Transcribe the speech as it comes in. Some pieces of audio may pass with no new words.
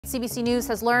CBC News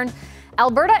has learned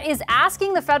Alberta is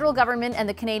asking the federal government and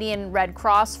the Canadian Red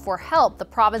Cross for help. The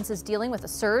province is dealing with a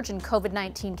surge in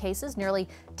COVID-19 cases, nearly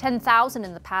 10,000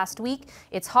 in the past week.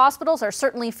 Its hospitals are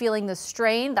certainly feeling the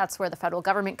strain. That's where the federal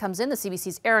government comes in. The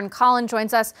CBC's Aaron Collins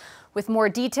joins us with more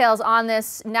details on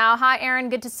this now. Hi, Aaron.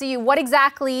 Good to see you. What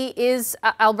exactly is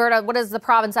Alberta? What is the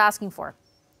province asking for?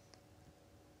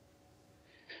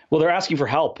 Well, they're asking for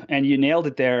help, and you nailed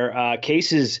it there.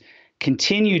 Cases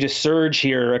continue to surge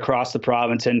here across the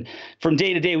province, and from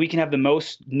day to day, we can have the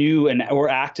most new or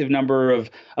active number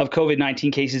of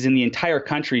COVID-19 cases in the entire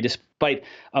country, despite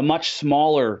a much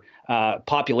smaller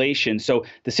population. So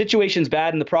the situation's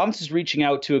bad, and the province is reaching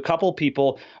out to a couple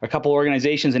people, a couple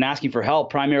organizations, and asking for help,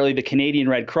 primarily the Canadian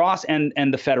Red Cross and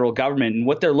the federal government. And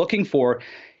what they're looking for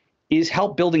is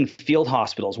help building field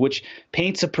hospitals, which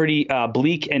paints a pretty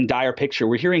bleak and dire picture.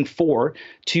 We're hearing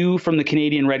two from the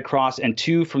Canadian Red Cross and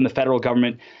 2 from the federal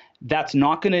government. That's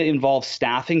not going to involve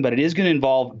staffing, but it is going to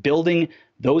involve building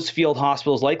those field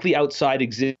hospitals, likely outside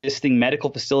existing medical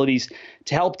facilities,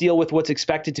 to help deal with what's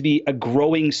expected to be a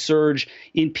growing surge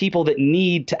in people that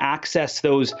need to access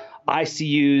those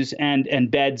ICUs and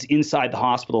beds inside the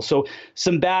hospital. So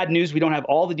some bad news. We don't have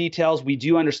all the details. We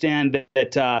do understand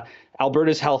that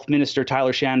Alberta's Health Minister,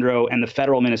 Tyler Shandro, and the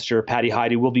Federal Minister, Patty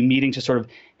Heide, will be meeting to sort of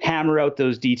hammer out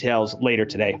those details later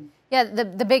today. Yeah,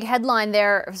 the big headline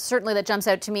there, certainly that jumps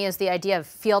out to me, is the idea of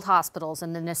field hospitals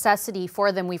and the necessity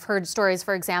for them. We've heard stories,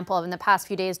 for example, in the past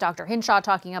few days, Dr. Hinshaw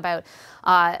talking about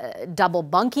double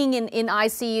bunking in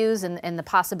ICUs and the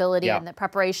possibility and the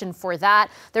preparation for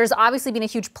that. There's obviously been a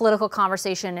huge political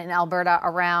conversation in Alberta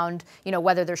around,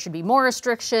 whether there should be more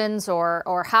restrictions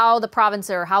or how the province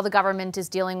or how the government is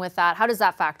dealing with that. How does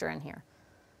that factor in here?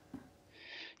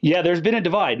 Yeah, there's been a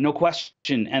divide, no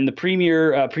question. And the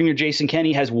Premier Jason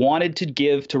Kenney has wanted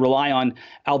to rely on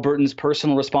Albertans'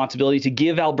 personal responsibility, to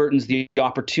give Albertans the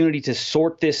opportunity to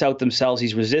sort this out themselves.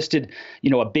 He's resisted,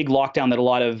 a big lockdown that a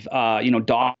lot of,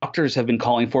 doctors have been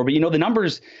calling for. But,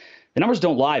 the numbers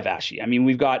don't lie, Vashi. I mean,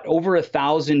 we've got over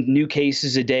 1,000 new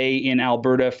cases a day in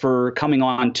Alberta for coming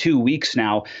on 2 weeks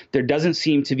now. There doesn't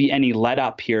seem to be any let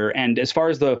up here. And as far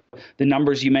as the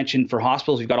numbers you mentioned for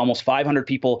hospitals, we've got almost 500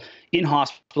 people in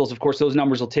hospitals. Of course, those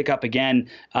numbers will tick up again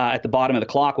at the bottom of the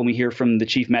clock when we hear from the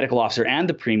chief medical officer and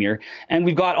the premier. And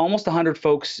we've got almost 100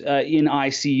 folks in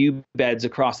ICU beds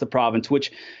across the province,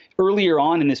 which earlier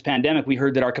on in this pandemic, we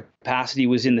heard that our capacity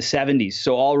was in the 70s.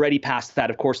 So already past that,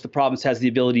 of course, the province has the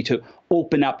ability to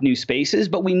open up new spaces.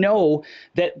 But we know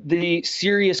that the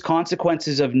serious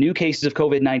consequences of new cases of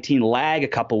COVID-19 lag a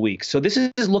couple weeks. So this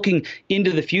is looking into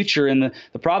the future, and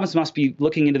the province must be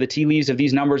looking into the tea leaves of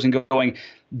these numbers and going,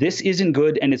 this isn't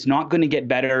good, and it's not going to get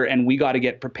better, and we got to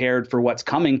get prepared for what's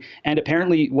coming. And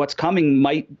apparently what's coming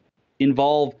might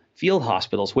involve field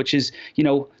hospitals, which is,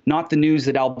 not the news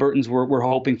that Albertans were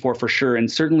hoping for sure.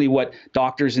 And certainly what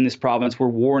doctors in this province were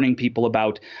warning people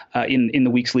about in the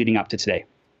weeks leading up to today.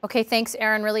 Okay, thanks,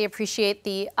 Aaron. Really appreciate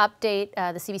the update.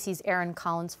 The CBC's Aaron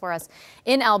Collins for us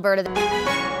in Alberta.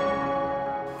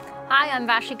 Hi, I'm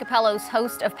Vashi Capellos,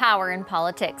 host of Power in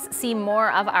Politics. See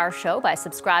more of our show by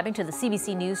subscribing to the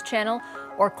CBC News channel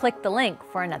or click the link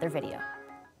for another video.